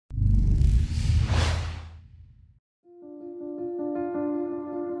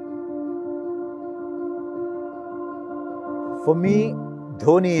For me,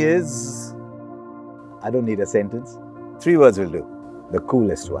 Dhoni is, I don't need a sentence, 3 words will do, the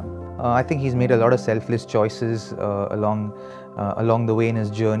coolest one. I think he's made a lot of selfless choices along the way in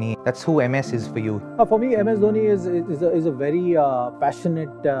his journey. That's who MS is for you. For me, MS Dhoni is a very passionate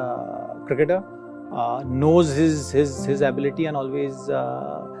cricketer. Knows his ability and always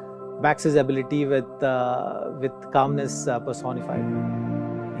backs his ability with calmness personified.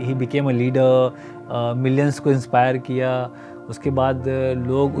 He became a leader, millions को inspire किया. उसके बाद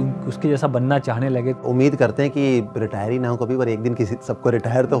लोग उसके जैसा बनना चाहने लगे. उम्मीद करते हैं कि रिटायर ही ना हो कभी, पर एक दिन किसी सबको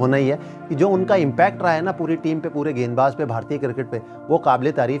रिटायर तो होना ही है. कि जो उनका इम्पैक्ट रहा है ना पूरी टीम पे, पूरे गेंदबाज पे, भारतीय क्रिकेट पे, वो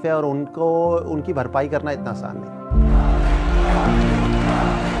काबिल तारीफ है और उनकी भरपाई करना इतना आसान नहीं.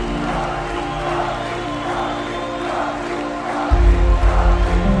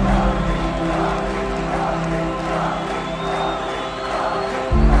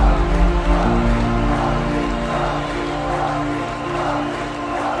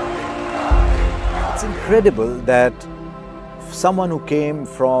 It's incredible that someone who came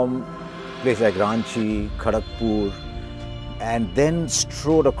from places like Ranchi, Kharagpur, and then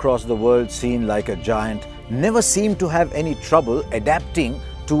strode across the world scene like a giant, never seemed to have any trouble adapting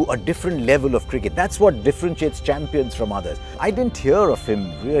to a different level of cricket. That's what differentiates champions from others. I didn't hear of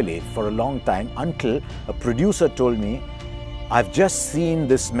him really for a long time until a producer told me, I've just seen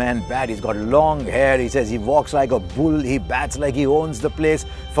this man bat. He's got long hair. He says he walks like a bull. He bats like he owns the place.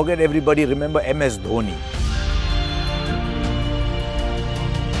 Forget everybody. Remember MS Dhoni.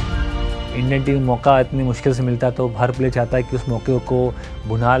 Indian team मौका इतनी मुश्किल से मिलता है तो हर player चाहता है कि उस मौके को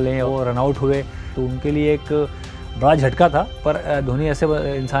भुना लें. और रन आउट हुए तो उनके लिए एक बड़ा झटका था. पर धोनी ऐसे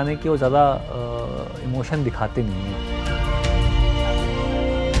इंसान है कि वो ज़्यादा इमोशन दिखाते नहीं हैं.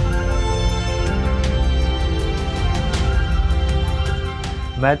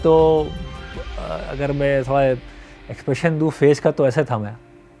 मैं तो अगर मैं थोड़ा एक्सप्रेशन दूँ फेस का तो ऐसा था, मैं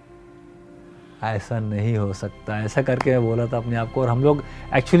ऐसा नहीं हो सकता ऐसा करके मैं बोला था अपने आप को. और हम लोग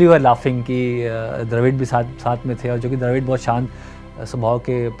एक्चुअली वर लाफिंग कि द्रविड़ भी साथ में थे, और जो कि द्रविड़ बहुत शांत स्वभाव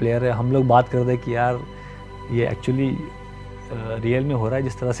के प्लेयर है. हम लोग बात कर रहे कि यार ये एक्चुअली रियल में हो रहा है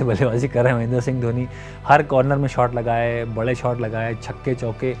जिस तरह से बल्लेबाजी कर रहे हैं महेंद्र सिंह धोनी. हर कॉर्नर में शॉट लगाए, बड़े शॉट लगाए, छक्के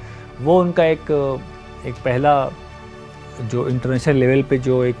चौके. वो उनका एक पहला जो इंटरनेशनल लेवल पे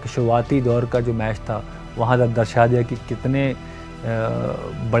जो एक शुरुआती दौर का जो मैच था, वहाँ तक दर्शा दिया कि कितने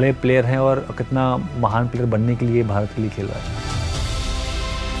बड़े प्लेयर हैं और कितना महान प्लेयर बनने के लिए भारत के लिए खेल रहा है.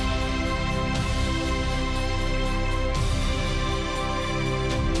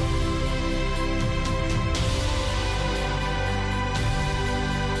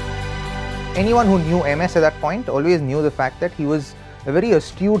 Anyone who knew MS at that point always knew the fact that he was a very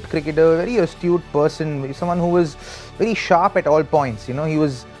astute cricketer, a very astute person, someone who was very sharp at all points. You know, he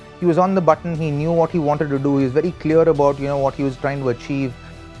was on the button. He knew what he wanted to do. He was very clear about what he was trying to achieve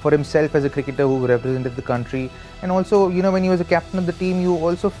for himself as a cricketer who represented the country. And also, when he was a captain of the team, you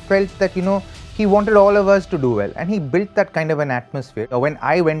also felt that he wanted all of us to do well, and he built that kind of an atmosphere. When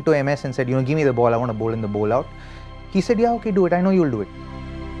I went to MS and said, give me the ball, I want to bowl in the bowl out, he said, yeah, okay, do it. I know you'll do it.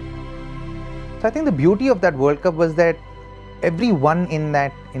 So I think the beauty of that World Cup was that everyone in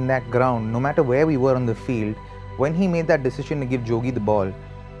that ground, no matter where we were on the field, when he made that decision to give Jogi the ball,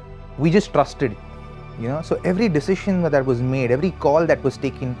 we just trusted. So every decision that was made, every call that was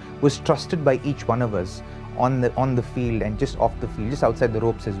taken was trusted by each one of us on the field and just off the field, just outside the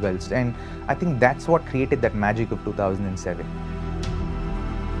ropes as well. And I think that's what created that magic of 2007.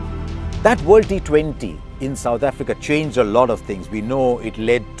 That World T20 in South Africa changed a lot of things. We know it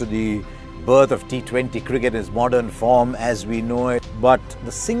led to the birth of T20 cricket in its modern form as we know it. But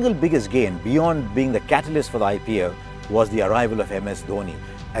the single biggest gain, beyond being the catalyst for the IPL, was the arrival of MS Dhoni.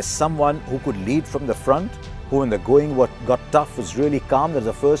 As someone who could lead from the front, who when the going got tough was really calm, that's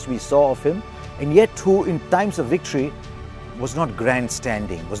the first we saw of him, and yet who in times of victory was not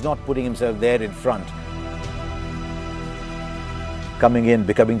grandstanding, was not putting himself there in front. Coming in,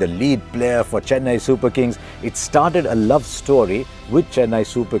 becoming the lead player for Chennai Super Kings, it started a love story with Chennai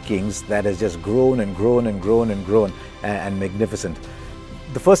Super Kings that has just grown and grown and grown and grown and magnificent.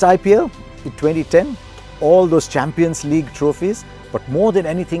 The first IPL in 2010, all those Champions League trophies, but more than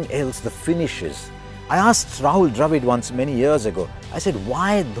anything else, the finishes. I asked Rahul Dravid once many years ago, I said,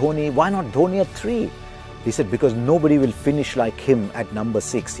 why Dhoni, why not Dhoni at 3? He said, because nobody will finish like him at number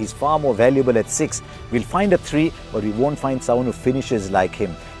 6. He's far more valuable at 6. We'll find a 3, but we won't find someone who finishes like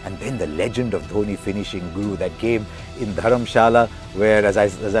him. And then the legend of Dhoni finishing grew. That game in Dharamshala, where, as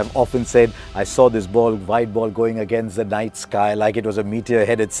I've often said, I saw this ball, white ball, going against the night sky like it was a meteor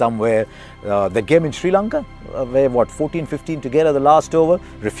headed somewhere. The game in Sri Lanka, where 14-15 together, the last over,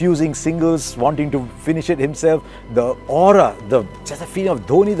 refusing singles, wanting to finish it himself. The aura, just the feeling of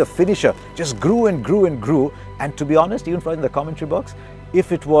Dhoni, the finisher, just grew and grew and grew. And to be honest, even in the commentary box,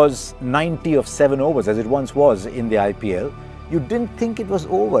 if it was 90 of 7 overs, as it once was in the IPL, you didn't think it was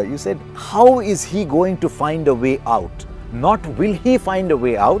over. You said, how is he going to find a way out? Not will he find a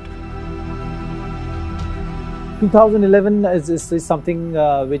way out? 2011 is something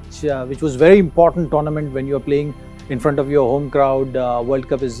which was very important tournament when you are playing in front of your home crowd. World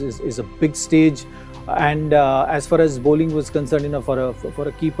Cup is a big stage, and as far as bowling was concerned, for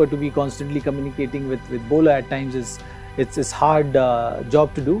a keeper to be constantly communicating with bowler at times it's hard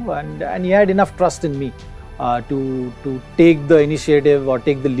job to do, and he had enough trust in me to take the initiative or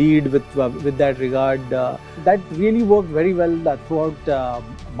take the lead with that regard. That really worked very well throughout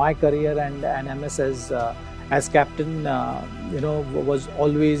my career, and MS as captain was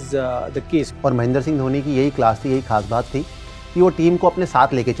always the case. और महेंद्र सिंह धोनी की यही class थी, यही खास बात थी कि वो टीम को अपने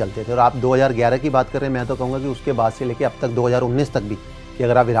साथ लेके चलते थे। और आप 2011 की बात कर रहे हैं, मैं तो कहूँगा कि उसके बाद से लेके अब तक 2019 तक भी, कि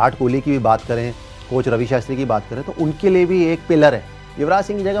अगर आप विराट कोहली की भी बात करें, कोच रवि शास्त्री की बात करें, तो उनके लिए भी एक पिलर है। युवराज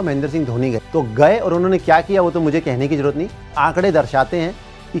सिंह की जगह महेंद्र सिंह धोनी गए, तो गए और उन्होंने क्या किया वो तो मुझे कहने की जरूरत नहीं। आंकड़े दर्शाते हैं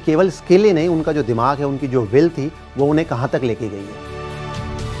कि केवल स्किल ही नहीं, उनका जो दिमाग है, उनकी जो विल थी, वो उन्हें कहां तक लेके गई है।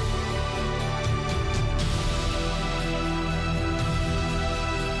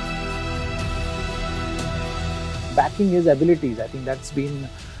 Backing his abilities, I think that's been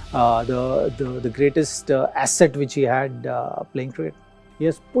the greatest asset which he had playing cricket. He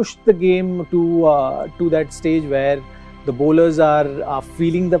has pushed the game to that stage where the bowlers are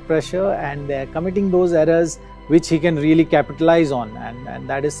feeling the pressure and they are committing those errors which he can really capitalize on, and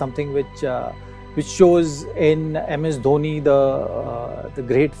that is something which shows in MS Dhoni, the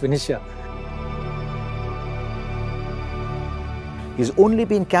great finisher. He's only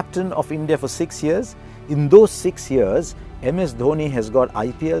been captain of India for 6 years. In those 6 years, MS Dhoni has got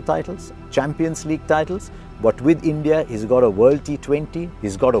IPL titles, Champions League titles, but with India, he's got a World T20,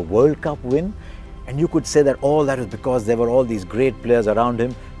 he's got a World Cup win. And you could say that all that is because there were all these great players around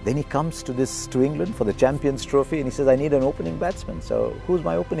him. Then he comes to England for the Champions Trophy and he says, I need an opening batsman. So who's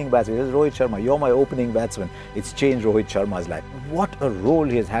my opening batsman? He says, Rohit Sharma, you're my opening batsman. It's changed Rohit Sharma's life. What a role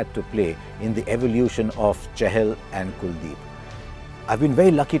he has had to play in the evolution of Chahal and Kuldeep. I've been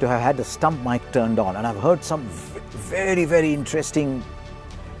very lucky to have had the stump mic turned on, and I've heard some very, very interesting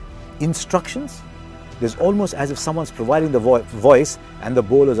instructions. There's almost as if someone's providing the voice and the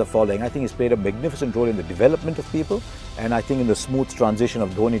bowlers are following. I think he's played a magnificent role in the development of people, and I think in the smooth transition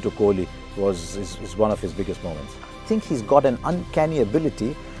of Dhoni to Kohli is one of his biggest moments. I think he's got an uncanny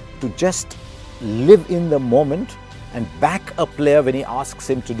ability to just live in the moment and back a player when he asks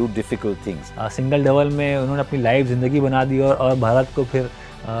him to do difficult things. Single double में उन्होंने अपनी life ज़िंदगी बना दी और भारत को फिर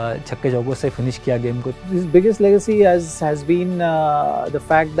छक्के चौकों से फिनिश किया गेम को. His biggest legacy has been the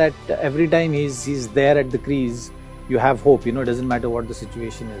fact that every time he's there at the crease, you have hope. It doesn't matter what the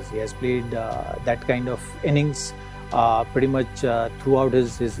situation is. He has played that kind of innings pretty much throughout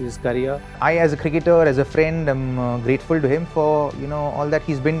his career. I, as a cricketer, as a friend, am grateful to him for all that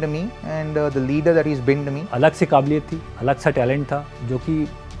he's been to me and the leader that he's been to me. अलग सी काबिलियत थी, अलग सा talent था जो कि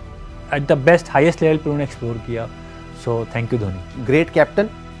at the best highest level पे उन्होंने एक्सप्लोर किया. So thank you Dhoni. Great captain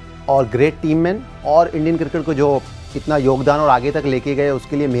और ग्रेट टीम मैन, और इंडियन क्रिकेट को जो इतना योगदान और आगे तक लेके गए,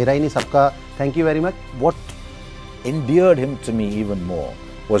 उसके लिए मेरा ही नहीं सबका thank you very much. What endeared him to me even more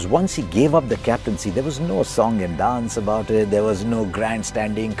was once he gave up the captaincy, there was no song and dance about it, there was no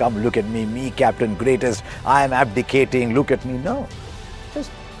grandstanding, come look at me captain, greatest, I am abdicating, look at me. No,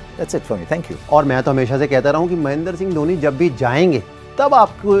 just that's it for me, thank you. और मैं तो हमेशा से कहता रहा हूँ कि महेंद्र सिंह धोनी जब भी जाएंगे तब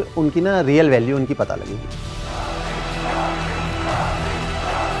आपको उनकी रियल वैल्यू उनकी पता लगेगी.